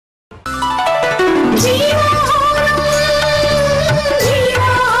In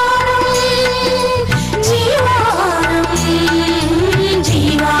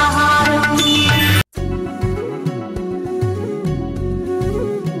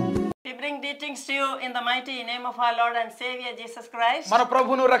the mighty name of our Lord and Savior Jesus Christ. మన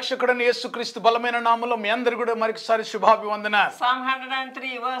ప్రభువును రక్షకుడైన యేసుక్రీస్తు బలమైన నామములో మీ అందరికీ కూడా మరొకసారి శుభాభివందనాలు. Psalm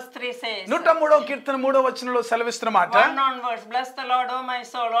 103 verse 3 says. 103వ కీర్తన 3వ వచనంలో సెలవిస్తున్న మాట. One onwards, bless the Lord, O my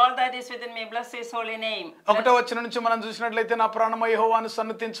soul, all that is within me, bless His holy name. 1వ వచనం నుంచి మనం చూసినట్లయితే నా ప్రాణమా యెహోవాను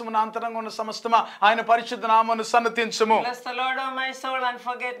సన్నతించుము, నా అంతరంగం ఉన్న సమస్తమా ఆయన పరిశుద్ధ నామమును సన్నతించుము. Bless the Lord, O my soul, and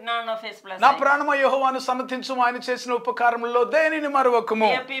forget none of His blessings. నా ప్రాణమా యెహోవాను సన్నతించుము, ఆయన చేసిన ఉపకారములలో దేనిని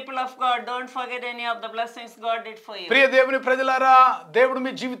మరువకుము. Dear people of God, don't forget any of the blessings God did for you. ప్రియ దేవుని ప్రజలారా, దేవుడు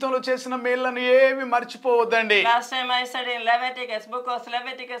మీ జీవితంలో చేసిన మేళ్లను ఏవి మర్చిపోవద్దండి. Last time I said in Leviticus, book of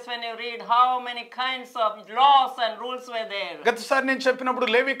Leviticus, when you read how many kinds of laws and rules were there. గతసారి నేను చెప్పినప్పుడు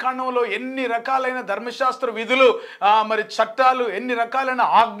లేవి కాండంలో ఎన్ని రకాలైన ధర్మశాస్త్ర విధులు మరి చట్టాలు ఎన్ని రకాలైన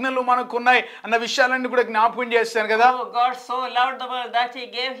ఆజ్ఞలు మనకు ఉన్నాయి అన్న విషయాలన్నీ కూడా జ్ఞాపకం చేశాను కదా. Oh, God so loved the world that He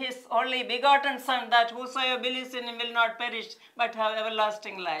gave His only begotten Son, that whosoever believes in Him will not perish but have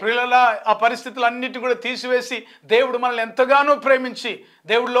everlasting life. ప్రియులారా, ఆ పరిస్థితులన్నిటి కూడా తీసివేసి దేవుడు మనల్ని ఎంతగానో ప్రేమించి,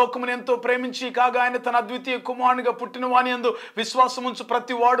 దేవుడు లోకమును ఎంతో ప్రేమించి కాగా ఆయన తన అద్వితీయ కుమారునిగా పుట్టిన వాని యందు విశ్వాసముంచు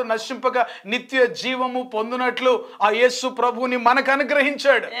ప్రతి వాడు నశింపక నిత్య జీవము పొందునట్లు ఆ యేసు ప్రభువుని మనకు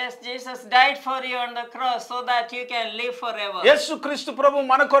అనుగ్రహించాడు. Yes, Jesus died for you on the cross so that you can live forever. యేసు క్రీస్తు ప్రభు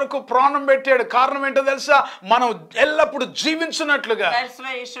మన కొరకు ప్రాణం పెట్టాడు. కారణం ఏంటో తెలుసా? మనం ఎల్లప్పుడు జీవించున్నట్లుగా. That's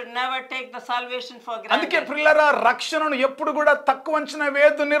why you should never take the salvation for granted. అందుకే ప్రియులారా, రక్షణను ఎప్పుడు కూడా తక్కువ అంచనా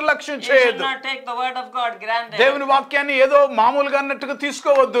వేయొద్దు, నిర్లక్ష్యం You చేయొద్దు. should not take the word of God granted. దేవుని వాక్యాన్ని ఏదో మామూలుగా అన్నట్టుగా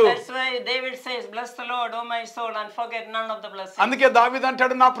తీసుకోవద్దు. That's why David says, bless the Lord, O my soul, and forget none of the blessings. అందుకే దావీదు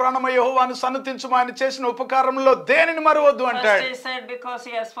అంటాడు, నా ప్రాణమా యెహోవాను సన్నతించుము, ఆయన చేసిన ఉపకారములో దేనిని మరువద్దు అంటాడు. First he said, because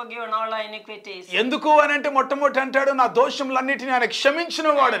He has forgiven all our iniquities. ఎందుకు అని అంటే మొట్టమొదటి అంటాడు, నా దోషములన్నిటిని ఆయన క్షమించిన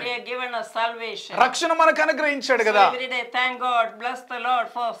వాడని. He has given us salvation. రక్షణ మనకు అనుగ్రహించాడు కదా. So every day thank God, bless the Lord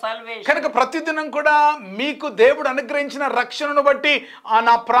for salvation. కనుక ప్రతిదినం కూడా మీకు దేవుడు అనుగ్రహించిన రక్షణను బట్టి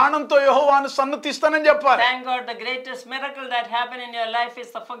నా ప్రాణంతో యెహోవాను సన్నతిస్తానని చెప్పాలి. Thank God, the greatest miracle that happened in your life is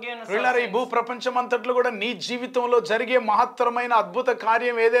the forgiveness of ఈ sins. భూ ప్రపంచం అంతట్లో కూడా నీ జీవితంలో జరిగే మహత్తరమైన అద్భుత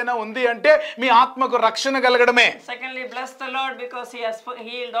కార్యం ఏదైనా ఉంది అంటే మీ ఆత్మకు రక్షణ కలగడమే. Secondly, bless the Lord because He has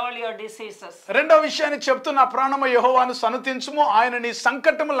healed all your diseases. రెండో విషయాన్ని చెప్తూ, నా ప్రాణమా యెహోవాను సన్నతించుము, ఆయన నీ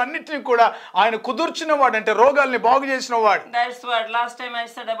సంకటములన్నిటిని కూడా ఆయన కుదుర్చిన వాడు, అంటే రోగాల్ని బాగు చేసిన వాడు. That's what last time I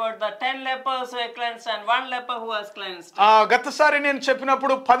said about the 10 lepers who were cleansed and 1 leper who was cleansed. గతసారి నేను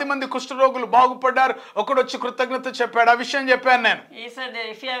చెప్పినప్పుడు 10 మంది కుష్ఠరోగులు బాగుపడ్డారు. ఒకడు వచ్చి కృతజ్ఞత చెప్పాడు. ఆ విషయం చెప్పాను నేను. He said,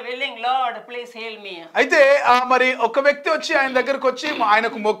 if you are willing, Lord, please heal me. అయితే మరి ఒక వ్యక్తి వచ్చి ఆయన దగ్గరకు వచ్చి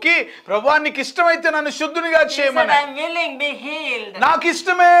ఆయనకు మొక్కి, ప్రభువా నీకు ఇష్టమైతే నన్ను శుద్ధునిగా చేయమన్నాడు. I am willing, be healed. నాకు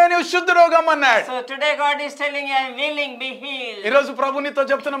ఇష్టమే, నువ్వు శుద్ధుడోగమన్నాడు. So today God is telling you, I am willing, be healed. ఈ రోజు ప్రభు నీతో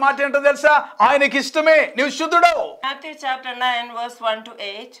చెప్తున్న మాట ఏంటో తెలుసా? ఆయనకి ఇష్టమే, నువ్వు శుద్ధుడవు. Matthew chapter 9 verse 1 to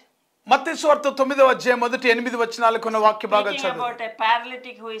 8. మత్తయి సువార్త 9వ అధ్యాయం మొదటి 8 వచనాలకు ఉన్న వాక్య భాగం Speaking చదువు. about a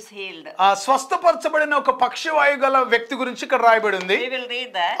paralytic who is healed. స్వస్థపరచబడిన ఒక పక్షవాయు గల వ్యక్తి గురించి ఇక్కడ రాయబడి ఉంది. We will read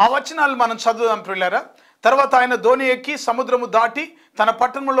that. ఆ వచనాలు మనం చదువుదాం ప్రియులారా. తర్వాత ఆయన దోణి ఎక్కి సముద్రము దాటి తన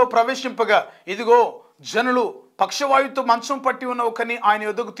పట్టణంలో ప్రవేశింపగా, ఇదిగో జనులు పక్షవాయుతో మంచం పట్టి ఉన్న ఒకని ఆయన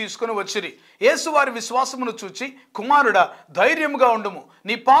యొద్దకు తీసుకుని వచ్చిరి. యేసు వారి విశ్వాసమును చూచి, కుమారుడా ధైర్యముగా ఉండుము,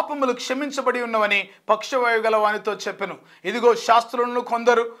 నీ పాపములు క్షమించబడి ఉన్నవని పక్షవాయు గల వానితో చెప్పెను. ఇదిగో శాస్త్రులను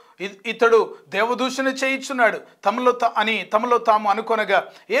కొందరు ఇతడు దేవదూషణ చేయించున్నాడు తమలో తాము అనుకొనగా,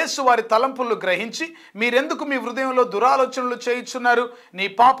 యేసు వారి తలంపులు గ్రహించి, మీరెందుకు మీ హృదయంలో దురాలోచనలు చేయించున్నారు? నీ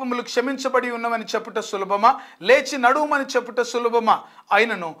పాపములు క్షమించబడి ఉన్నవని చెప్పుట సులభమా, లేచి నడువుమని చెప్పుట సులభమా?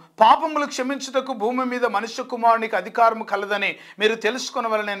 అయినను పాపములు క్షమించుటకు భూమి మీద మనుష్య కుమారునికి అధికారము కలదని మీరు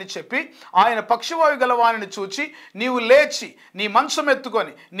తెలుసుకొనవలనని చెప్పి, ఆయన పక్షవాయు గల వానిని చూచి, నీవు లేచి నీ మంచం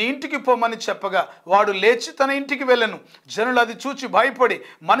ఎత్తుకొని నీ ఇంటికి పోమని చెప్పగా, వాడు లేచి తన ఇంటికి వెళ్ళెను. జనులు అది చూచి భయపడి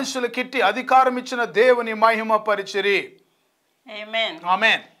మనుషులకిట్టి అధికారం ఇచ్చిన దేవుని మహిమ పరిచిరి. Amen.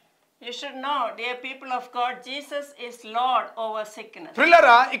 Amen. You should know, dear people of God, Jesus is Lord over sickness.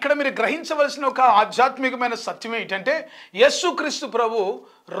 ప్రియులారా, ఇక్కడ మీరు గ్రహించవలసిన ఒక ఆధ్యాత్మికమైన సత్యం ఏంటంటే, యేసుక్రీస్తు ప్రభు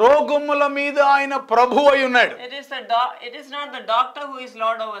రోగముల మీద ఆయన ప్రభువు అయి ఉన్నాడు. It is not the doctor who is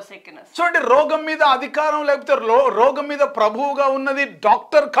Lord over sickness. చూడండి, రోగం మీద అధికారం లేకపోతే రోగం మీద ప్రభువుగా ఉన్నది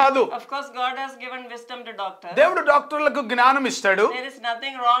డాక్టర్ కాదు. Of course God has given wisdom to doctors. దేవుడు డాక్టర్లకు జ్ఞానం ఇస్తాడు. There is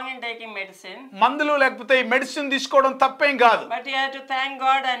nothing wrong in taking medicine. మందులు లేకపోతే ఈ మెడిసిన్ తీసుకోవడం తప్పేం కాదు. But you have to thank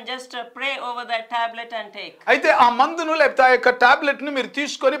God and just pray over that tablet and take. అయితే ఆ మందును లేకపోతే ఆ యొక్క టాబ్లెట్ ను మీరు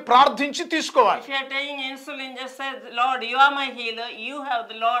తీసుకొని ప్రార్థించి తీసుకోవాలి. If you are taking insulin, just say, Lord, you are my healer. You have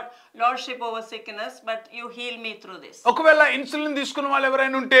the lordship over sickness, but you heal me through this. ఒకవేళ ఇన్సులిన్ తీసుకున్న వాళ్ళు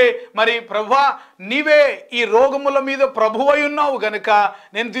ఎవరైనా ఉంటే, మరి ప్రభువా నీవే ఈ రోగముల మీద ప్రభువై ఉన్నావు గనుక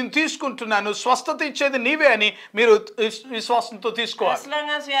నేను దీన్ని తీసుకుంటున్నాను, స్వస్థత ఇచ్చేది నీవే అని మీరు విశ్వాసంతో తీసుకోవాలి. As long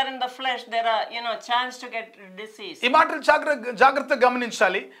as we are in the flesh, there are chance to get disease. ఈ మాటలు జాగ్రత్తగా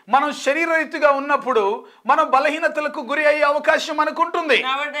గమనించాలి. మనం శరీరరీతిగా ఉన్నప్పుడు మనం బలహీనతలకు గురి అయ్యే అవకాశం మనకు ఉంటుంది.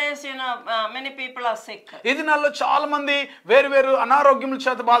 Nowadays, many people are sick. ఈ దినాల్లో చాలా మంది వేరు అనారోగ్యముల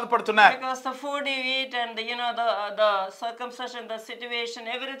చేత బాధపడుతున్నారు. Because the food you eat and the circumcision, the situation,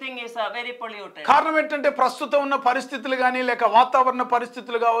 everything is very polluted. కారణం ఏంటంటే ప్రస్తుతం ఉన్న పరిస్థితులు కానీ, లేక వాతావరణ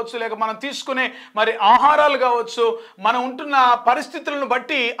పరిస్థితులు కావచ్చు, లేక మనం తీసుకునే మరి ఆహారాలు కావచ్చు, మనం ఉంటున్న పరిస్థితులను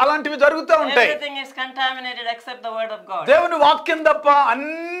బట్టి అలాంటివి జరుగుతూ ఉంటాయి. Everything is contaminated except the word of God. దేవుని వాక్యం తప్ప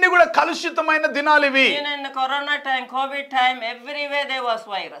అన్ని కూడా కలుషితమైన దినాలు ఇవి. In the corona time, COVID time, everywhere there was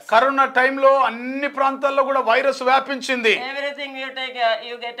virus. Corona టైంలో అన్ని ప్రాంతాల్లో కూడా వైరస్ వ్యాపించింది. Everything you take,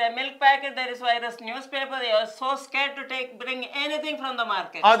 you get a milk packet, there is virus. Newspaper, they are so scared to bring anything from the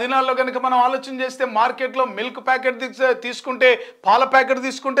market. ఆ దినాల్లో కనుక మనం ఆలోచన చేస్తే మార్కెట్ లో మిల్క్ ప్యాకెట్ తీసుకుంటే, పాల ప్యాకెట్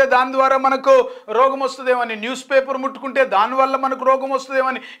తీసుకుంటే దాని ద్వారా మనకు రోగం వస్తుందేమని, న్యూస్ పేపర్ ముట్టుకుంటే దాని వల్ల మనకు రోగం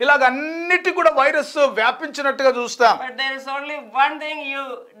వస్తుందేమని, ఇలాగ అన్నిటి కూడా వైరస్ వ్యాపించినట్టుగా చూస్తాం. But there is only one thing you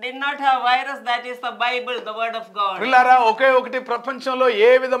did not have virus, that is the Bible, the word of God. పిల్లారా, ఒకే ఒకటి ప్రపంచంలో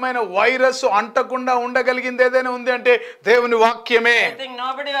ఏ విధమైన వైరస్ అంటకుండా ఉండగలిగింది ఏదైనా ఉంది అంటే దేవుని వాక్యమే. I think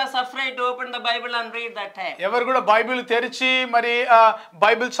nobody was afraid to open the Bible and read that time. ఎవరు కూడా బైబిల్ తెరిచి మరి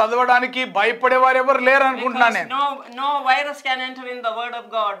బైబిల్ చదవడానికి భయపడేవారు ఎవరు లేరు అనుకుంటున్నాను నేను. No virus can enter in the word of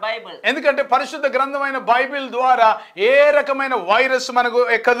God, Bible. ఎందుకంటే పరిశుద్ధ గ్రంథమైన బైబిల్ ద్వారా ఏ రకమైన వైరస్ మనకు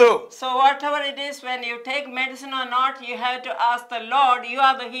ఎక్కదు. So whatever it is, when you take medicine or not, you have to ask the Lord. You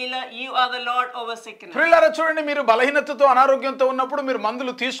are the healer, you are the Lord over sickness. ప్రియులారా, చూడండి, మీరు బలహీనతతో అనారోగ్యంతో ఉన్నప్పుడు మీరు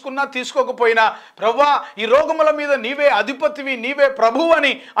మందులు తీసుకున్నా తీసుకోకపోయినా, ప్రభువా ఈ రోగముల మీద నీవే అధిపతివి, నీవే ప్రభువు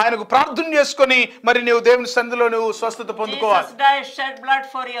అని ఆయనకు ప్రార్థన చేసుకొని మరి నీవు దేవుని సన్నిధిలో నువ్వు స్వస్థత పొందుకోవాలి. Jesus died, shed blood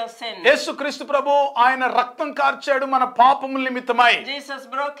for your sin. యేసుక్రీస్తు ప్రభు ఆయన రక్తం కార్చాడు మన పాపముల నిమిత్తమై. Jesus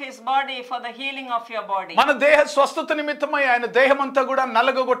broke his body for the healing of your body. మన దేహ స్వస్థత నిమిత్తమై ఆయన దేహమంతా కూడా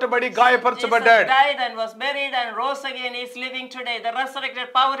నలగగొట్టబడి గాయపరచబడ్డాడు. Jesus died and was buried and rose again. He is living today. The resurrected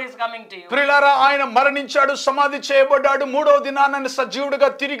power is coming to you. ప్రియులారా, ఆయన మరణించాడు, సమాధి చేయబడ్డాడు, మూడవ దినాన సజీవుడిగా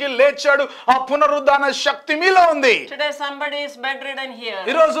తిరిగి లేచాడు. ఆ పునరుద్ధాన శక్తి మీలో ఉంది. Today somebody is bedridden here.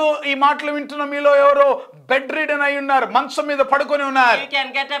 ఈ రోజు ఈ మాటలు వింటున్న మీలో ఎవరో బెడ్ రిడెన్ అయి ఉన్నారు, మంచం మీద పడుకొని ఉన్నారు. You can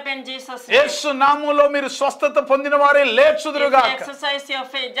get up in Jesus' name. యేసు నామములో మీరు స్వస్థత పొందిన వారే లేచుదురుగాక. Exercise your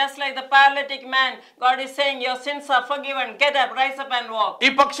faith, just like the paralytic man. God is saying your sins are forgiven. Get up, rise up and walk. ఈ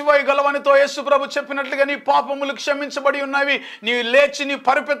పక్షివాయు గలవనితో యేసు ప్రభు చెప్పినట్లుగా నీ పాపములు క్షమించబడి ఉన్నవి, నీవు లేచి నీ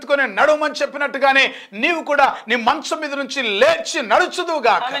పరిపెత్తుకొని నడుమని చెప్పినట్టుగానే నీవు కూడా నీ మంచం మీద నుంచి లేచి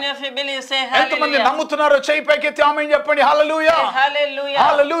నడుచుదువుగాక. How many of you believe? Say ఎంతమంది hallelujah. నమ్ముతున్నారో చేయి పైకెత్తి ఆమేన్ చెప్పండి. హల్లెలూయా, Hallelujah.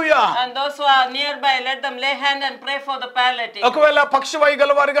 Hallelujah. And those who are nearby, let them lay hand and pray for the paralytic. ఒకవేళ పక్షవాయు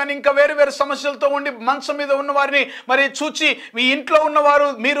గలవారు కానీ ఇంకా వేరు సమస్యలతో ఉండి మంచం మీద ఉన్న వారిని మరి చూచి మీ ఇంట్లో ఉన్నవారు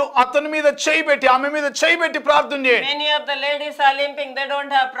మీరు అతని మీద చేయి పెట్టి ఆమె మీద చేయి పెట్టి ప్రార్థన చేయండి. Many of the ladies are limping. They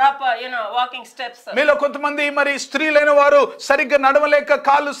don't have proper, walking steps. మీలో కొంతమంది మరి స్త్రీలైన వారు సరిగ్గా నడవలేక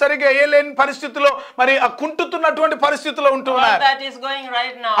కాళ్ళు సరిగ్గా ఏలేని పరిస్థితిలో మరి ఆ కుంటుతున్నటువంటి పరిస్థితిలో ఉంటున్నారు. That is going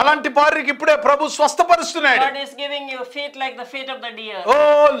right now. అలాంటి వారికి ఇప్పుడే ప్రభు స్వస్థపరుస్తున్నాడు. God is giving you feet like the feet of the deer. Oh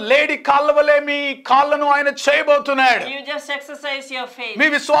lady కాళ్ళ వలె మీ కాళ్ళను ఆయన చేయబోతున్నాడు. You just exercise your faith. మీ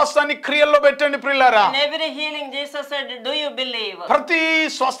విశ్వాసాన్ని క్రియల్లో పెట్టండి ప్రియులారా. In every healing, Jesus said, do you believe? ప్రతి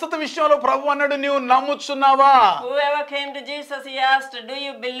స్వస్థత విషయంలో ప్రభు అన్నాడు, నీవు నమ్ముచున్నావా? Whoever came to Jesus, he asked, do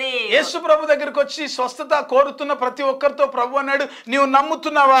you believe? యేసు ప్రభు దగ్గరికి వచ్చి స్వస్థత కోరుతున్న ప్రతి ఒక్కరితో ప్రభు అన్నాడు, నీవు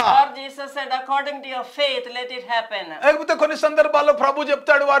నమ్ముతున్నావా? Or Jesus said, according to your faith, let it happen. లేకపోతే కొన్ని సందర్భాల్లో ప్రభు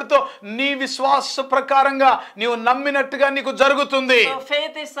చెప్తాడు వారితో, నీ విశ్వాస ప్రకారంగా నీవు నమ్మినట్టుగా నీకు జరుగుతుంది. So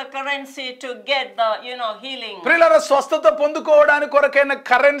faith is the currency to get the, healing. ప్రియులారా, స్వస్థత పొందుకోవడానికి కొరకైన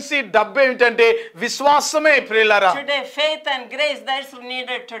కరెన్సీ డబ్బు ఏమిటంటే విశ్వాసమే. ప్రియులారా, Today faith and grace, that's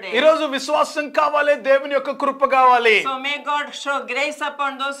needed today. ఈ రోజు విశ్వాసం కావాలి, దేవుని యొక్క కృప కావాలి. So may God show grace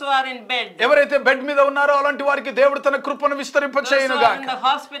upon those who are in bed. ఎవరైతే బెడ్ మీద ఉన్నారో అలాంటి వారికి దేవుడు తన కృపను విస్తరింపచేయునుగాక. In the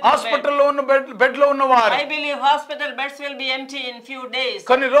హాస్పిటల్లో ఉన్న బెడ్ లో ఉన్నవారు, I believe hospital beds will be empty in few days.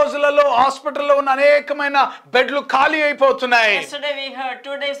 కొన్ని రోజులలో హాస్పిటల్లో ఉన్న అనేకమైన బెడ్లు ఖాళీ అయిపోతున్నాయి. Yesterday we heard,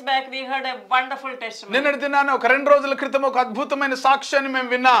 2 days back we heard a wonderful testimony. నిన్నటి దినాన ఒక 2 రోజుల క్రితం ఒక అద్భుతమైన సాక్ష్యాన్ని మేము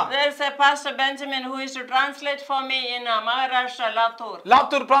విన్నాం. There is a Pastor Benjamin who is to translate for me in Maharashtra, Latur.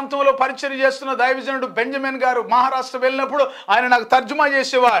 Latur ప్రాంతంలో పరిచర్య చేస్తున్న దైవజనుడు బెంజమిన్ గారు మహారాష్ట్ర వెళ్ళినప్పుడు ఆయన నాకు తర్జుమా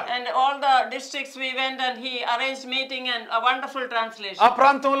చేసేవారు. And all the districts we went and he arranged meeting and a wonderful translation. translation. ఆ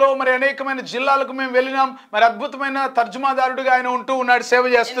ప్రాంతంలో మరి అనేకమైన జిల్లాలకు మేము వెళ్ళినాం. మరి అద్భుతమైన తర్జుమాదారుడిగా ఆయన ఉంటూ ఉన్నాడు, సేవ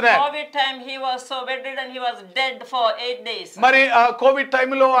In చేస్తున్నాడు. COVID time, he was so bedridden, he was dead for 8 days. మరి ఆ కోవిడ్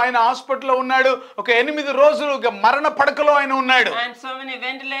టైంలో ఆయన హాస్పిటల్లో ఉన్నాడు. ఒక 8 రోజులు మరణ పడకలో ఆయన ఉన్నాడు. And so many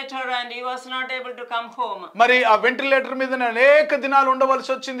ventilator, and he was not able to come home. మరి ఆ వెంటిలేటర్ మీద అనేక దినాలు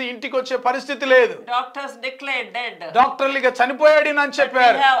ఉండవలసి వచ్చింది. ఇంటికి వచ్చే పరిస్థితి లేదు. Doctors declared dead. డాక్టర్లు ఇక చనిపోయాడు అని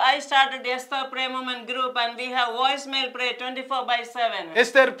చెప్పారు. I started Esther Prayer Movement group, and we have voicemail prayer 24/7.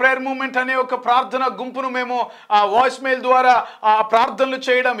 Esther prayer movement అనే ఒక ప్రార్థన గుంపును మేము ఆ వాయిస్ మెయిల్ ద్వారా ఆ ప్రార్థనలు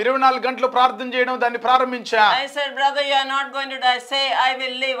చేయడం, 24 గంటలు ప్రార్థన చేయడం దాన్ని ప్రారంభించాం. I said, brother, you are not going to die. Say, I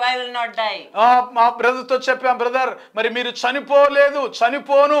will live, I will not die. మా బ్రదర్ తో చెప్పాం, బ్రదర్ మరి మీరు చనిపోలేదు,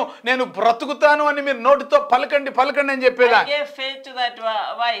 చనిపోను, నేను బ్రతుకుతాను అని మీరు నోటితో పలకండి పలకండి అని చెప్పేదా. I gave faith to that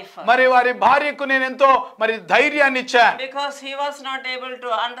wife. మరి వారి భార్యకు నేను ఎంతో మరి ధైర్యాన్ని ఇచ్చాను. Because he was not able to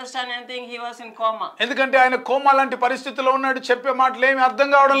understand anything, he was in coma. ఎందుకంటే ఆయన కోమా లాంటి పరిస్థితిలో ఉన్నాడు, చెప్పే మాటలు ఏమీ అర్థం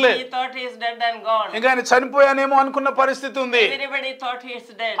కావడం లేదు. He thought he is dead and gone. ఇంకా ఆయన చనిపోయానేమో అనుకున్న పరిస్థితి ఉంది. Everybody thought he is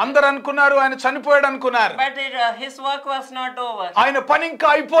dead. అందరూ అనుకున్నారు ఆయన చనిపోయాడు అనుకున్నారు. But his work was not over. ఆయన పని ఇంకా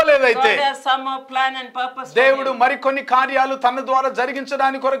అయిపోలేదు. అయితే God has some more plan and purpose for దేవుడు him. మరికొన్ని కార్యాలు తన ద్వారా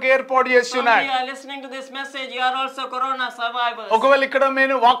జరిగించడానికి కొరకు ఏర్పాటు చేసి ఉన్నాడు. You are listening to this message, you are also corona survivors. ఒకవేళ ఇక్కడ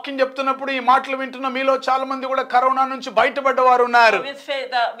నేను వాక్యం చెప్తున్నప్పుడు ఈ మాటలు వింటున్న మీలో చాలా మంది కూడా కరోనా నుంచి బయటపడ్డవారు ఉన్నారు. With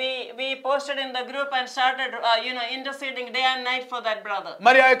faith, we posted in the group and started interceding day and night for that brother.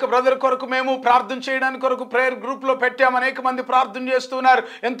 మరి ఆ యొక్క బ్రదర్ కొరకు మేము ప్రార్థన చేయడానికి కొరకు ప్రేయర్ గ్రూప్ లో పెట్టాము. అనేక మంది ప్రార్థన చేస్తున్నారు.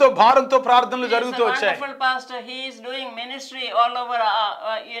 ఎంతో భారంతో ప్రార్థనలు జరుగుతూ వచ్చాయి. Wonderful pastor, he is doing ministry all over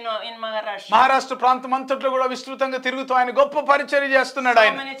in Maharashtra. Maharashtra ప్రాంతం అంతట్లో కూడా విస్తృతంగా తిరుగుతూ ఆయన గొప్ప పరిచర్య చేస్తున్నాడు. So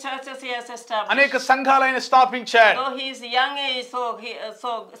ఆయన many churches he has established. అనేక సంఘాలు ఆయన స్థాపించాడు. Though he is young age,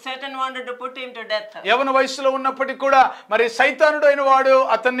 so Satan wanted to put him to death. యవన వయసులో ఉన్నప్పటికీ కూడా మరి సైతానుడు అయిన వాడు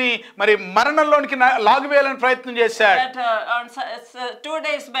అతన్ని మరి మరణంలోనికి లాగివేయాలని ప్రయత్నం చేశాడు. But on 2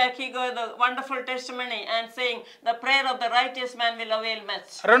 days back he gave the wonderful testimony and saying the prayer of the righteous man will avail much.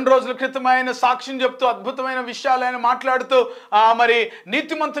 2 రోజుల క్రితం ఆయన సాక్ష్యం చెప్తూ అద్భుతమైన విషయాలు ఆయన మాట్లాడుతూ మరి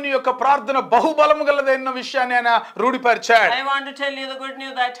నీతిమంతుని యొక్క ప్రార్థన బహుబలము గలదైన విషయాన్ని ఆయన రూఢిపరిచాడు. I want to tell you the good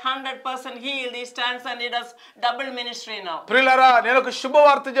news that 100% healed. He stands and he does double ministry now. ప్రియులారా, నేను ఒక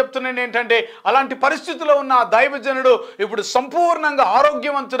శుభవార్త చెప్తున్నాను. ఏంటంటే అలాంటి పరిస్థితుల్లో ఉన్న ఆ దైవజనుడు ఇప్పుడు సంపూర్ణంగా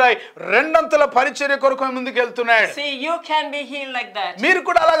ఆరోగ్యవంతుడై రెండంతల పరిచర్య కొరకు ముందుకు వెళ్తున్నాడు. See, you can be healed like that. మీరు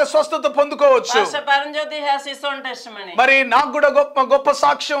కూడా అలాగే స్వస్థత పొందుకోవచ్చు. Pastor Paranjoti has his own testimony. మరి నాకు కూడా గొప్ప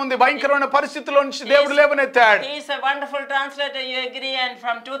సాక్ష్యం ఉంది. భయంకరమైన పరిస్థితుల్లో నుంచి దేవుడు లేవనెత్తాడు. He is a wonderful translator, you agree, and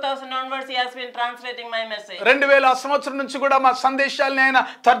from 2000 onwards he has been translating my message. 2000 సంవత్సరం నుంచి కూడా మా సందేశాలను ఆయన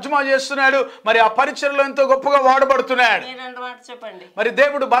తర్జుమా చేస్తున్నాడు. మరి ఆ పరిచర్యలో ఎంతో గొప్పగా వాడబడుతున్నాడు. చెప్పండి. మరి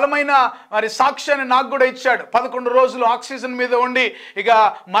దేవుడు బలమైన మరి సాక్ష్యాన్ని నాకు కూడా ఇచ్చాడు. 11 రోజులు ఆక్సిజన్ మీద ఉండి ఇక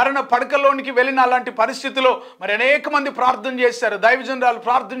మరణ పడకలోనికి వెళ్ళిన అలాంటి పరిస్థితిలో మరి అనేక మంది ప్రార్థన చేశారు. దైవజనులు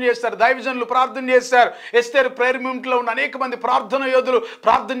ప్రార్థన చేస్తారు, దైవజనులు ప్రార్థన చేశారు. ఎస్తేర్ ప్రేయర్ మూవ్మెంట్ లో ఉన్న అనేక మంది ప్రార్థన యోధులు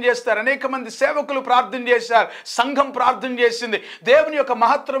ప్రార్థన చేస్తారు. అనేక మంది సేవకులు ప్రార్థన చేశారు. సంఘం ప్రార్థన చేసింది. దేవుని యొక్క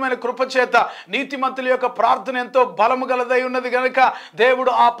మహత్తరమైన కృపచేత నీతిమంతుల యొక్క ప్రార్థన ఎంతో బలము గలదై ఉన్నది గనుక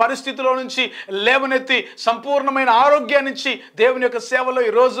దేవుడు ఆ పరిస్థితిలో నుంచి లేవనెత్తి సంపూర్ణమైన ఆరోగ్యాన్ని ఇచ్చి దేవుని యొక్క సేవలో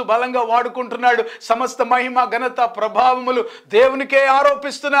ఈ రోజు బలంగా వాడుకుంటున్నాడు. సమస్త మహిమ ఘనత ప్రభావములు దేవునికే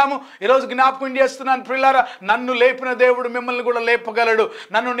ఆరోపిస్తున్నాము. ఈ రోజు జ్ఞాపకం చేస్తున్నాను ప్రియులారా, నన్ను లేపిన దేవుడు మిమ్మల్ని కూడా లేపగలడు.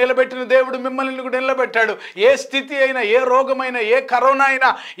 నన్ను నిలబెట్టిన దేవుడు మిమ్మల్ని కూడా నిలబెట్టాడు. ఏ స్థితి అయినా, ఏ రోగమైనా, ఏ కరోనా అయినా,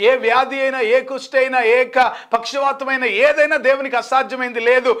 ఏ వ్యాధి అయినా, ఏ కుష్టి అయినా, ఏ పక్షవాతమైన ఏదైనా దేవునికి అసాధ్యమైంది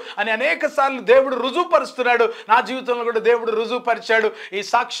లేదు అని అనేక సార్లు దేవుడు రుజువుపరుస్తున్నాడు. నా జీవితంలో కూడా దేవుడు రుజువుపరిచాడు. ఈ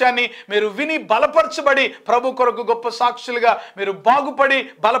సాక్ష్యాన్ని మీరు విని బలపరచబడి ప్రభు కొరకు గొప్ప సాక్షులుగా మీరు బాగుపడి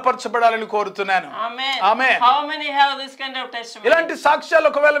బలపరచబడాలని కోరుతున్నాను. ఆమేన్. How many have this kind of testimony? ఇలాంటి సాక్ష్యాలు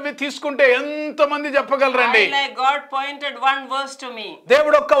ఒకవేళ మీరు తీసుకుంటే ఎంత మంది చెప్పగలరండి? God pointed one verse to me.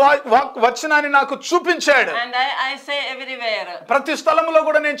 దేవుడు ఒక వచనాన్ని నాకు చూపించాడు. And I say everywhere. ప్రతి స్థలంలో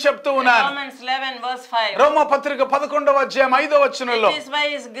కూడా నేను చెప్తూ ఉన్నాను. Romans 11 verse 5. రోమా పత్రిక 11వ అధ్యాయం 5వ వచనంలో It is by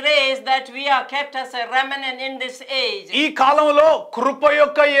his grace that we are kept as a remnant in this age. ఈ కాలంలో కృప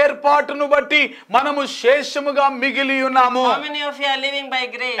యొక్క ఏర్పాటును బట్టి మనము శేషముగా మిగిలి ఉన్నాము. How many of you are living by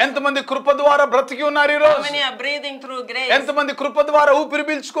grace? ఎంతమంది కృప ద్వారా బ్రతికి ఉన్నారు ఈ రోజు? How many are breathing through grace? ఎంతమంది కృప ద్వారా ఊపిరి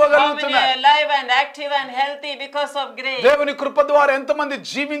పీల్చుకోగలుగుతున్నారు? How many are alive and active and healthy because of grace? దేవుని కృప ద్వారా ఎంతమంది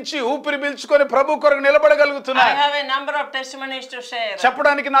జీవించి ఊపిరి పీల్చుకొని ప్రభు కొరకు నిలబడగలుగుతున్నారు? I have a number of testimonies to share.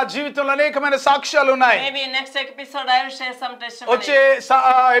 చెప్పడానికి నా జీవితంలో అనేకమైన సాక్ష్యాలు ఉన్నాయి. Maybe next episode I will share some testimonies. వచ్చే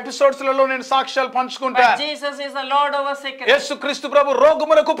ఎపిసోడ్స్ లలో నేను సాక్ష్యాలు పంచుకుంటాను. Jesus is the Lord over sickness. యేసుక్రీస్తు ప్రభు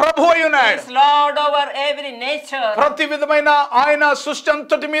రోగములకు ప్రభు అయి ఉన్నాడు. He is Lord over every nature. ప్రతి విధమైన ఆయన సృష్టి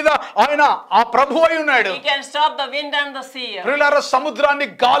అంతటి మీద ఆయన ఆ ప్రభు అయి ఉన్నాడు. He can stop the wind and the sea. ప్రియులారా, సముద్రాన్ని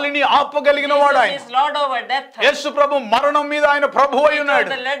గాలిని ఆపగలిగిన వాడు ఆయన. He is Lord over death. యేసు ప్రభు మరణం మీద ఆయన ప్రభువు అయి ఉన్నాడు.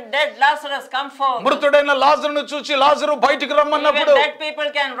 The dead Lazarus come forth. మృతుడైన లాజరును చూచి లాజరు బయటికి రమ్మన్నప్పుడు Even dead people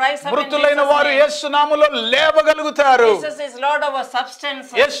can rise up in మృతులైన Jesus' వారు name. యేసు నామములో లేవగలుగుతారు. Jesus is Lord over substance.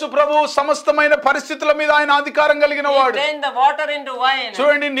 యేసు ప్రభువు సమస్తమైన పరిస్థితుల మీద ఆయన అధికారం కలిగిన He వాడు. turned the water into wine.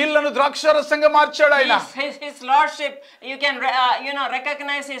 చూడండి, నీళ్లను ద్రాక్షారసంగా మార్చాడు ఆయన. His lordship, you can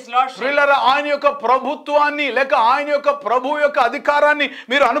recognize his lordship. ప్రియులారా, ఆయన యొక్క ప్రభుత్వాన్ని లేక ఆయన యొక్క ప్రభువు యొక్క అధికారాన్ని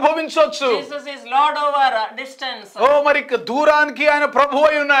మీరు అనుభవించవచ్చు. Jesus is Lord over distance. ఓ మరి దూరానికి ఆయన ప్రభువు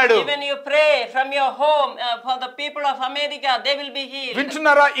అయి ఉన్నాడు. Even you pray from your home for the people of America, they will be healed.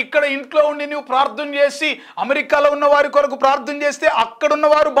 వింటున్నారా? ఇక్కడ ఇంట్లో ఉండి నువ్వు ప్రార్థన చేసి అమెరికాలో ఉన్న వారి కొరకు ప్రార్థన చేస్తే అక్కడ ఉన్న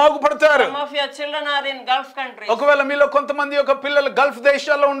వారు బాగుపడతారు. Some of your children are in Gulf countries. ఒకవేళ మీలో కొంతమంది యొక్క పిల్లలు గల్ఫ్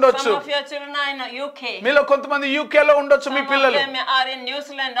దేశాల్లో ఉండొచ్చు. Some of your children are in UK. మీలో కొంతమంది యూకే లో ఉండొచ్చు మీ పిల్లలు. Some of them are in New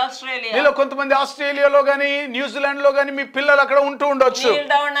Zealand, Australia. మీలో కొంతమంది ఆస్ట్రేలియాలో గాని న్యూజిలాండ్ లో గాని మీ పిల్లలు అక్కడ ఉంటూ ఉండొచ్చు.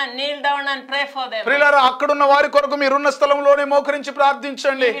 Kneel down and pray for them. ప్రియులారా, అక్కడ ఉన్న వారి కొరకు మీరున్న స్థలంలోనే మోకరించి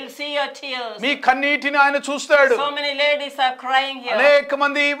ప్రార్థించండి. He will see your tears. మీ కన్నీటిని ఆయన చూస్తాడు. So many ladies are crying here. అనేక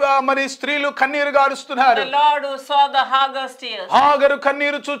మంది మరి స్త్రీలు కన్నీరు గారుస్తున్నారు. The Lord who saw the Hagar's tears. హాగరు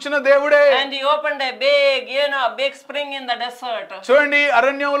కన్నీరు చూచిన దేవుడే. And he opened a big spring in the desert. చూడండి,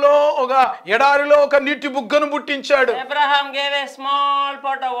 అరణ్యంలో ఒక ఎడారిలో ఒక నీటి బుగ్గను పుట్టించాడు. Abraham gave a small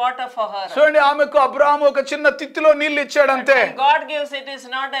pot of water for her. చూడండి, ఆమెకు అబ్రాహాము ఒక చిన్న తిత్తిలో నీళ్లు ఇచ్చాడు అంతే. God gives, it is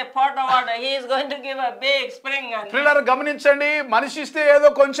not a pot of water. He is going to give a big spring. పిల్లలు గమనించండి, మనిషి ఇస్తే ఏదో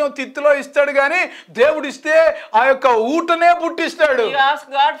కొంచెం తిత్తిలో ఇస్తాడు గాని దేవుడు ఇస్తే ఆ యొక్క ఊటనే పుట్టిస్తాడు. You ask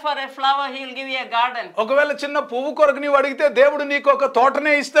God for a flower, he will give you a garden. ఒకవేళ చిన్న పువ్వు కొరకు నీవు అడిగితే దేవుడు నీకు ఒక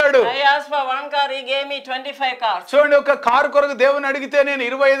తోటనే ఇస్తాడు. I asked for one car, he gave me 25 cars. చూడండి, ఒక కారు కొరకు దేవుని అడిగితే నేను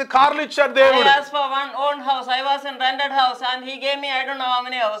 25 కార్లు ఇచ్చాడు దేవుడు. I asked for one own house. I was in rented house and he gave me I don't know how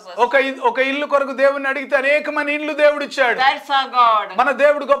many houses. ఒక ఇల్లు కొరకు దేవుని అడిగితే అనేకమైన ఇల్లు దేవుడు ఇచ్చాడు. That's our God. మన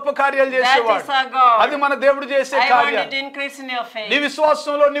దేవుడు గొప్ప కార్యాలు చేసేవాడు. That is our God. అది మన దేవుడు చేసే I want కార్యం. it to increase in your faith. నీ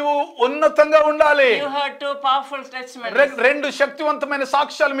విశ్వాసంలో నీవు ఉన్నతంగా ఉండాలి. You heard two powerful testimonies. రెండు శక్తివంతమైన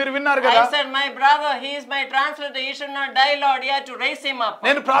సాక్ష్యాలు మీరు విన్నారు కదా. I said my brother, he is my translator, he should not die, Lord. You have to raise him up.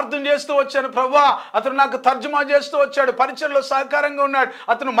 నేను ప్రార్థన చేస్తూ వచ్చాను, ప్రభువా అతను నాకు తర్జుమా చేస్తూ వచ్చాడు, పరిచర్లో సహకారంగా ఉన్నాడు,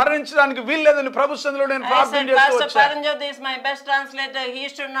 అతను మరణించడానికి వీల్లేదని ప్రభు సన్నిధిలో నేను ప్రార్థన చేస్తూ వచ్చాను. Pastor Paranjoti is my best translator, he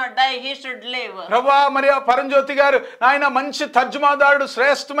should not die, he should live. ప్రభువా మరి ఆ పరంజ్యోతి గారు ఆయన మంచి తర్జుమాదారుడు,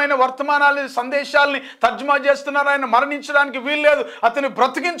 శ్రేష్టమైన వర్తమానాలు సందేశాలని తర్జుమా చేస్తున్నారు, ఆయన మరణించడానికి వీల్లేదు, అతను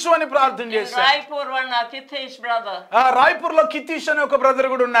బ్రతికించు అని ప్రార్థన చేశాను. Raipur one Kitish brother. Raipur లో కితీష్ అనే ఒక బ్రదర్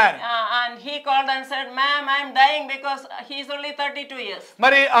కూడా ఉన్నారు. And he called and said, ma'am, I am dying because he is only 32 years.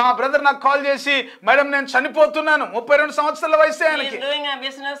 మరి ఆ బ్రదర్ నాకు కాల్ చేసి, మేడం నేను చనిపోతున్నాను, 32 సంవత్సరాల వయసు ఆయనకి. He is doing a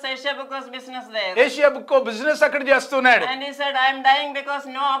business, Asia Bucos business there. Asia book business అక్కడ చేస్తున్నాడు. And he said, I am dying because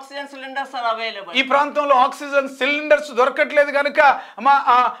no oxygen cylinders are available. ఈ ప్రాంతంలో ఆక్సిజన్ సిలిండర్స్ దొరకట్లేదు కనుక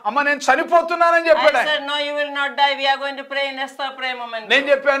అమ్మ నేను చనిపోతున్నానని చెప్పాడు. I said, no, you will not die. We are going to pray in Esther prayer moment. నేను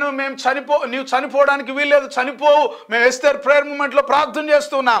చెప్పాను, మేము నీవు చనిపోవడానికి వీల్లేదు, చనిపోవు, మేము ఎస్తేర్ ప్రేయర్ మూమెంట్ లో ప్రార్థన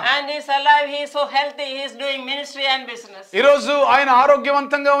చేస్తున్నాం. And he is alive, he is so healthy, he is doing ministry and business. ఈ రోజు ఆయన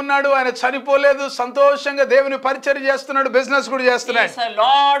ఆరోగ్యవంతంగా ఉన్నాడు, ఆయన చనిపోలేదు, సంతోషంగా దేవుని పరిచర్య చేస్తున్నాడు, బిజినెస్ కూడా చేస్తున్నాడు. He is a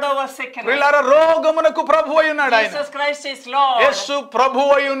Lord over sickness. ప్రియులారా, రోగమునకు ప్రభువు అయి ఉన్నాడు ఆయన. Jesus Christ is Lord. యేసు ప్రభువు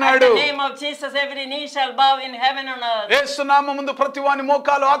అయి ఉన్నాడు. At the name of Jesus every knee shall bow in heaven and earth. యేసు నామము ముందు ప్రతి వాని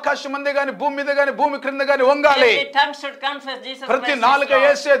మోకాలు ఆకాశం మీద గాని భూమి మీద గాని భూమి క్రింద గాని వంగాలి. Every tongue should confess Jesus Christ. ప్రతి నాలుక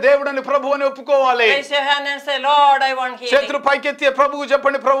యేసే దేవుడని ప్రభువుని ఒప్పుకోవాలి. Raise your hand and say, Lord, I want healing. చేతులు పైకెత్తి ప్రభువుకు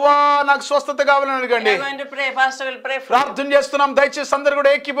చెప్పండి, ప్రభువా నాకు స్వస్థత కావాలని అడగండి. We are going to pray. Pastor will pray for you. ప్రార్థన చేస్తున్నాం, దయచేసి అందరూ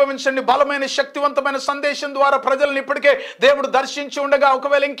కూడా ఏకీభవించండి. బలమైన శక్తివంతమైన సందేశం ద్వారా ప్రజలను ఇప్పటికే దేవుడు దర్శించి ఉండగా,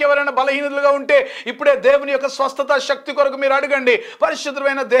 ఒకవేళ ఇంకెవరైనా బలహీనులుగా ఉంటే ఇప్పుడే దేవుని యొక్క స్వస్థత శక్తి కొరకు మీరు అడగండి.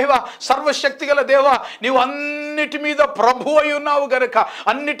 పరిశుద్ధమైన దేవ, సర్వశక్తి గల దేవ, నీవు అన్నిటి మీద ప్రభు అయి ఉన్నావు గనుక,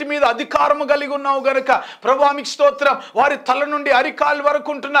 అన్నిటి మీద అధికారము కలిగి ఉన్నావు గనుక ప్రభువా మీకు స్తోత్రం. వారి తల నుండి అరికాలు వరకు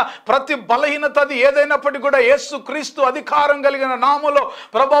ఉంటున్న ప్రతి బలహీనత అది ఏదైనప్పటికీ కూడా యేసు క్రీస్తు అధికారం కలిగిన నామములో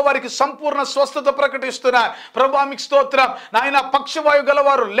ప్రభువా వారికి సంపూర్ణ స్వస్థత ప్రకటిస్తున్నా. ప్రభువా మీకు స్తోత్రం. నాయన పక్షవాయు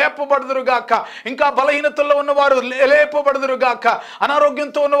గలవారు లేపబడుదురుగాక, ఇంకా బలహీనతల్లో ఉన్నవారు లేపబడుదురుగాక,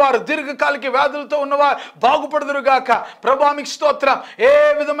 అనారోగ్యంతో ఉన్నవారు, దీర్ఘకాలిక వ్యాధులతో ఉన్నవారు బాగుపడుదురుగాక. ప్రభువా మీకు స్తోత్రం. ఏ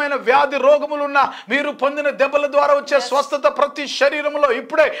విధమైన వ్యాధి రోగములున్నా మీరు పొందిన దెబ్బల ద్వారా వచ్చే స్వస్థత ప్రతి శరీరంలో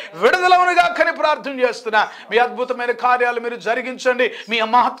ఇప్పుడే విడుదలవునుగాకని ప్రార్థన చేస్తున్నా. మీ అద్భుతమైన కార్యాలు మీరు జరిగించండి, మీ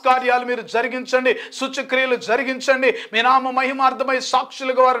మహత్కార్యాలు మీరు జరిగించండి, సూచక్రియలు జరిగించండి. మీ నామ మహిమార్థమై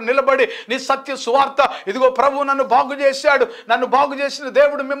సాక్షులుగా వారు నిలబడి నీ సత్య సువార్త, ఇదిగో ప్రభు నన్ను బాగు చేశాడు, నన్ను బాగు చేసిన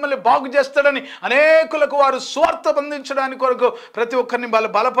దేవుడు మిమ్మల్ని బాగు చేస్తాడని అనేకులకు వారు స్వార్థ బంధించడానికి కొరకు ప్రతి ఒక్కరిని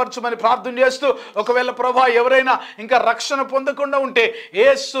బలపరచమని ప్రార్థన చేస్తూ, ఒకవేళ ప్రభా ఎవరైనా ఇంకా రక్షణ పొందకుండా ఉంటే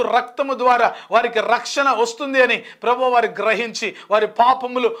యేసు రక్తము ద్వారా వారికి రక్షణ వస్తుంది ఉంది అని ప్రభు వారు గ్రహించి వారి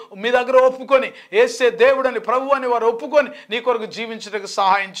పాపములు మీ దగ్గర ఒప్పుకొని యేసే దేవుడని ప్రభు అని వారు ఒప్పుకొని నీ కొరకు జీవించడానికి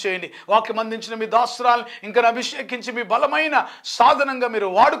సహాయం చేయండి. వాక్యం అందించిన మీ దాసురాలను ఇంకా అభిషేకించి మీ బలమైన సాధనంగా మీరు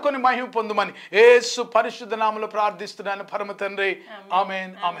వాడుకొని మహిమ పొందుమని యేసు పరిశుద్ధ నామములో ప్రార్థిస్తున్నాను పరమ తండ్రి.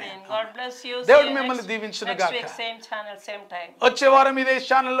 ఆమేన్ ఆమేన్. దేవుడు మిమ్మల్ని దీవించును గాక. వచ్చే వారం ఇదే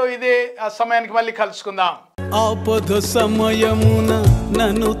ఛానల్లో ఇదే సమయానికి మళ్ళీ కలుసుకుందాం. ఆపద సమయమున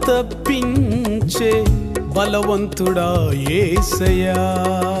నన్ను తప్పించే బలవంతుడా యేసయ్యా,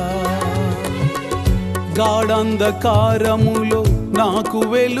 గాఢంధకారములో నాకు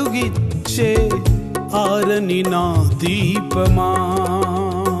వెలుగిచ్చే ఆరని నా దీపమా,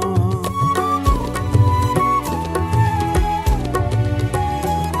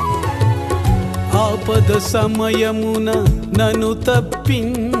 ఆపద సమయమున నన్ను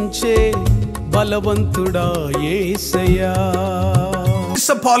తప్పించే బలవంతుడా యేసయ్యా.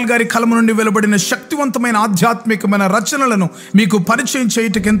 టెరెసా పాల్ గారి కలము నుండి వెలువడిన శక్తివంతమైన ఆధ్యాత్మికమైన రచనలను మీకు పరిచయం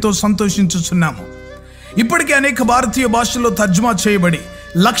చేయుటకు ఎంతో సంతోషించుచున్నాము. ఇప్పటికే అనేక భారతీయ భాషల్లో తర్జుమా చేయబడి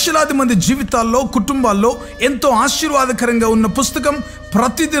లక్షలాది మంది జీవితాల్లో కుటుంబాల్లో ఎంతో ఆశీర్వాదకరంగా ఉన్న పుస్తకం.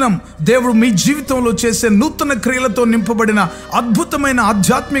 ప్రతిదినం దేవుడు మీ జీవితంలో చేసే నూతన క్రియలతో నింపబడిన అద్భుతమైన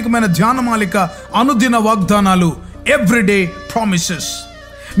ఆధ్యాత్మికమైన ధ్యానమాలిక అనుదిన వాగ్దానాలు, ఎవ్రీడే ప్రామిసెస్.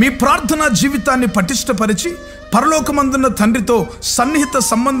 మీ ప్రార్థనా జీవితాన్ని పటిష్టపరిచి పరలోకమందున్న తండ్రితో సన్నిహిత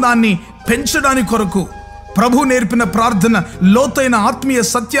సంబంధాన్ని పెంచడానికి కొరకు ప్రభు నేర్పిన ప్రార్థన లోతైన ఆత్మీయ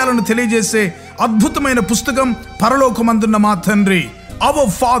సత్యాలను తెలియజేసే అద్భుతమైన పుస్తకం పరలోకమందున్న మా తండ్రి,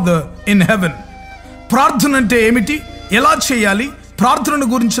 అవర్ ఫాదర్ ఇన్ హెవెన్. ప్రార్థన అంటే ఏమిటి, ఎలా చేయాలి, ప్రార్థనను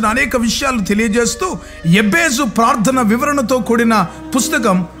గురించిన అనేక విషయాలు తెలియజేస్తూ ఎబ్బేజు ప్రార్థన వివరణతో కూడిన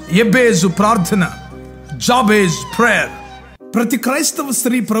పుస్తకం ఎబ్బేజు ప్రార్థన, జాబేజ్ ప్రేయర్. ప్రతి క్రైస్తవ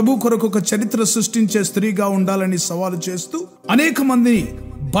స్త్రీ ప్రభు కొరకు ఒక చరిత్ర సృష్టించే స్త్రీగా ఉండాలని సవాలు చేస్తూ అనేక మంది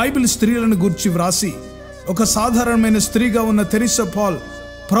బైబిల్ స్త్రీలను గురించి వ్రాసి ఒక సాధారణమైన స్త్రీగా ఉన్న తెరీసా పాల్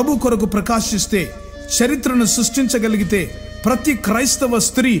ప్రభు కొరకు ప్రకాశిస్తే చరిత్రను సృష్టించగలిగితే ప్రతి క్రైస్తవ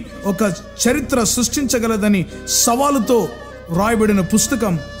స్త్రీ ఒక చరిత్ర సృష్టించగలదని సవాలుతో రాయబడిన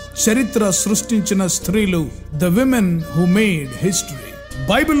పుస్తకం చరిత్ర సృష్టించిన స్త్రీలు, the women who made history.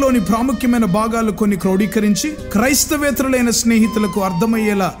 బైబిల్లోని ప్రాముఖ్యమైన భాగాలు కొన్ని క్రోడీకరించి క్రైస్తవేతరులైన స్నేహితులకు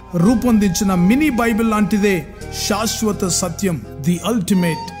అర్థమయ్యేలా రూపొందించిన మినీ బైబిల్ లాంటిదే శాశ్వత సత్యం, ది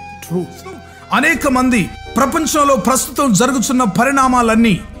అల్టిమేట్ ట్రూత్. అనేక మంది ప్రపంచంలో ప్రస్తుతం జరుగుతున్న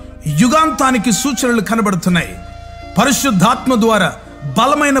పరిణామాలన్నీ యుగాంతానికి సూచనలు కనబడుతున్నాయి. పరిశుద్ధాత్మ ద్వారా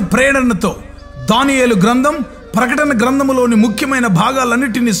బలమైన ప్రేరణతో దానియేలు గ్రంథం, ప్రకటన గ్రంథములోని ముఖ్యమైన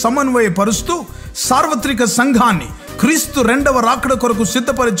భాగాలన్నిటినీ సమన్వయపరుస్తూ సార్వత్రిక సంఘాన్ని క్రీస్తు రెండవ రాకడ కొరకు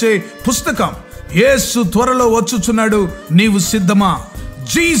సిద్ధపరిచే పుస్తకం. యేసు త్వరలో వచ్చుచున్నాడు, నీవు సిద్ధమా?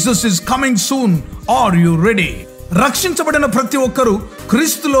 Jesus is coming soon, are you ready? రక్షించబడిన ప్రతి ఒక్కరూ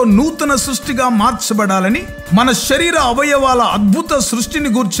క్రీస్తులో నూతన సృష్టిగా మార్చబడాలని మన శరీర అవయవాల అద్భుత సృష్టిని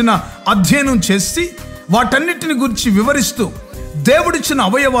గూర్చిన అధ్యయనం చేసి వాటన్నిటిని గురించి వివరిస్తూ దేవుడిచ్చిన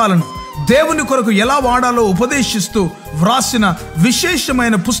అవయవాలను దేవుని కొరకు ఎలా వాడాలో ఉపదేశిస్తూ వ్రాసిన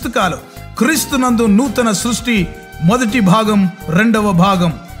విశేషమైన పుస్తకాలు క్రీస్తునందు నూతన సృష్టి మొదటి భాగం, రెండవ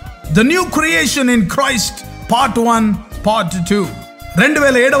భాగం, the new creation in Christ part 1, part 2.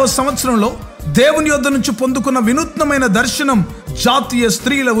 2007వ సంవత్సరంలో దేవుని యొద్ద నుంచి పొందుకున్న వినూత్నమైన దర్శనం జాతీయ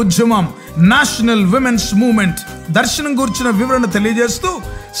స్త్రీల ఉద్యమం, నేషనల్ విమెన్స్ మూవ్మెంట్. దర్శనం గురించిన వివరణ తెలియజేస్తూ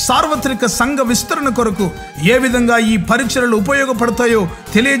సార్వత్రిక సంఘ విస్తరణ కొరకు ఏ విధంగా ఈ పరిచర్యలు ఉపయోగపడతాయో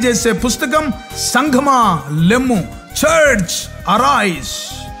తెలియజేసే పుస్తకం సంఘమా లెమ్ము, చర్చ్ అరైజ్.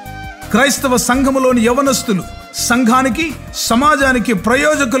 క్రైస్తవ సంఘములోని యవనస్తులు సంఘానికి సమాజానికి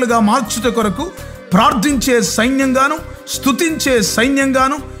ప్రయోజకులుగా మార్చుట కొరకు ప్రార్థించే సైన్యంగాను, స్తుతించే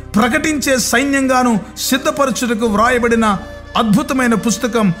సైన్యంగాను, ప్రకటించే సైన్యంగాను సిద్ధపరచుటకు వ్రాయబడిన అద్భుతమైన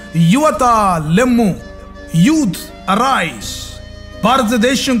పుస్తకం యువత లెమ్ము, యూత్ అరైజ్.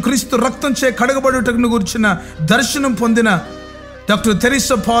 భారతదేశం క్రీస్తు రక్తంచే కడగబడుటకు గురించిన దర్శనం పొందిన డాక్టర్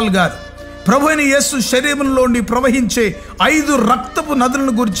తెరీసా పాల్ గారు ప్రభువైన యేసు శరీరంలోని ప్రవహించే 5 రక్తపు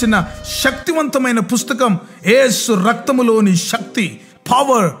నదులను గురించిన శక్తివంతమైన పుస్తకం యేసు రక్తములోని శక్తి,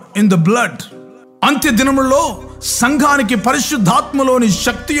 పవర్ ఇన్ ద బ్లడ్. అంత్య దినములలో సంఘానికి పరిశుద్ధాత్మలోని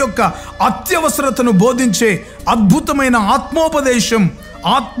శక్తి యొక్క అత్యవసరతను బోధించే అద్భుతమైన ఆత్మోపదేశం,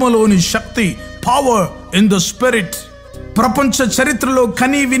 ఆత్మలోని శక్తి, పవర్ ఇన్ ద స్పిరిట్. ప్రపంచ చరిత్రలో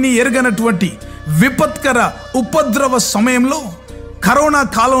కని విని ఎరగనటువంటి విపత్కర ఉపద్రవ సమయంలో, కరోనా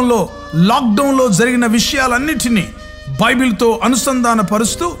కాలంలో, లాక్డౌన్లో జరిగిన విషయాలన్నిటినీ బైబిల్తో అనుసంధాన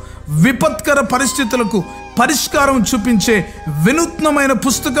పరుస్తూ విపత్కర పరిస్థితులకు పరిష్కారం చూపించే వినూత్నమైన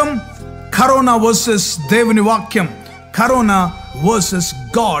పుస్తకం కరోనా వర్సెస్ దేవుని వాక్యం, కరోనా వర్సెస్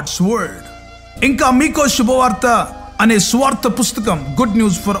గాడ్స్ వర్డ్. ఇంకా మీకో శుభవార్త అనే సువార్త పుస్తకం, గుడ్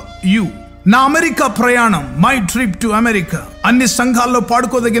న్యూస్ ఫర్ యూ. నా అమెరికా ప్రయాణం, మై ట్రిప్ టు అమెరికా. అన్ని సంఘాల్లో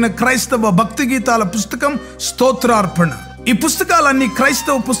పాడుకోదగిన క్రైస్తవ భక్తి గీతాల పుస్తకం స్తోత్రార్పణ. ఈ పుస్తకాలన్నీ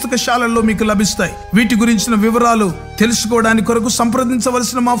క్రైస్తవ పుస్తకశాలల్లో మీకు లభిస్తాయి. వీటి గురించిన వివరాలు తెలుసుకోవడానికి కొరకు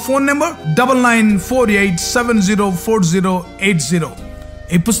సంప్రదించవలసిన మా ఫోన్ నెంబర్ 9948704080.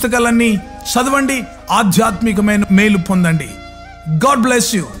 ఈ పుస్తకాలన్నీ చదవండి, ఆధ్యాత్మికమైన మేలు పొందండి. God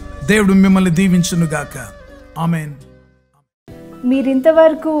bless you. దేవుడు మిమ్మల్ని దీవించును గాక. ఆమేన్.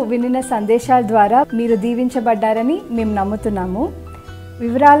 మీరింతవరకు వినిన సందేశాల ద్వారా మీరు దీవించబడ్డారని మేము నమ్ముతున్నాము.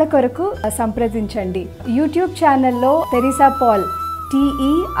 వివరాల కొరకు సంప్రదించండి. యూట్యూబ్ ఛానల్లో Teresa Paul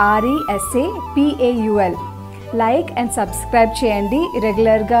TERESAPAUL like and subscribe చేయండి.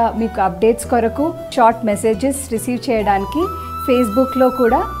 రెగ్యులర్గా మీకు అప్డేట్స్ కొరకు షార్ట్ మెసేజెస్ రిసీవ్ చేయడానికి ఫేస్బుక్లో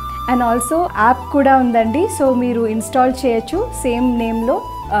కూడా అండ్ ఆల్సో యాప్ కూడా ఉందండి. సో మీరు ఇన్స్టాల్ చేయొచ్చు సేమ్ నేమ్లో,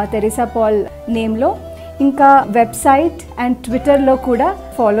 తెరీసా పాల్ నేమ్లో. ఇంకా వెబ్సైట్ అండ్ ట్విట్టర్లో కూడా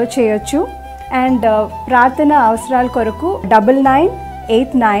ఫాలో చేయొచ్చు. అండ్ ప్రార్థన అవసరాల కొరకు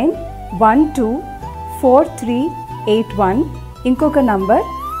 9989124381, ఇంకొక నంబర్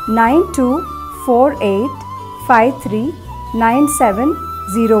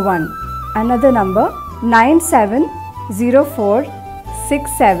 9248539701, అనదర్ నంబర్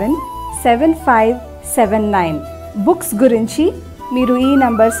 9704677579. బుక్స్ గురించి మీరు ఈ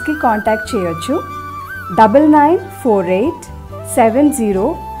నంబర్స్కి కాంటాక్ట్ చేయొచ్చు.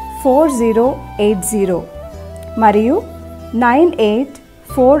 9948704080 మరియు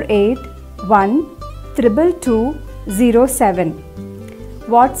 9848122207.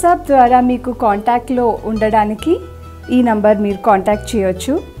 వాట్సాప్ ద్వారా మీకు కాంటాక్ట్లో ఉండడానికి ఈ నంబర్ మీరు కాంటాక్ట్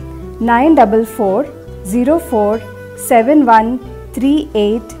చేయొచ్చు.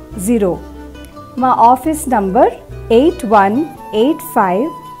 9404713880. మా ఆఫీస్ నంబర్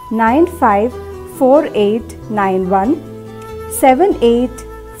 8185954891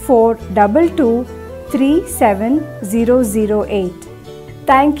 7842237008.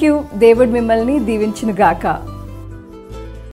 Thank you. దేవుడు మిమ్మల్ని దీవించునుగాక.